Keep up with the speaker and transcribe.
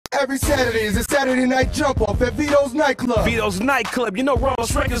Every Saturday is a Saturday night jump off at Vitos nightclub. Vitos nightclub, you know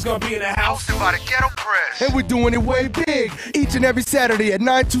Ross Records gonna be in the house. Hosted by the Ghetto Press. And we're doing it way big. Each and every Saturday at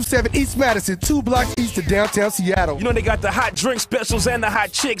 927 East Madison, 2 blocks east of downtown Seattle. You know they got the hot drink specials and the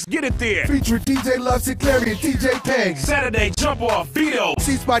hot chicks. Get it there. Featuring DJ Love Sinclair and DJ Pegs. Saturday jump off Vitos.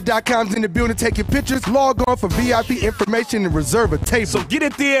 Seatspot.com's in the building taking pictures. Log on for VIP information and reserve a table. So get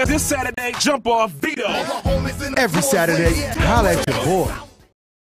it there this Saturday, jump off Vitos. Every Saturday, holla at your boy.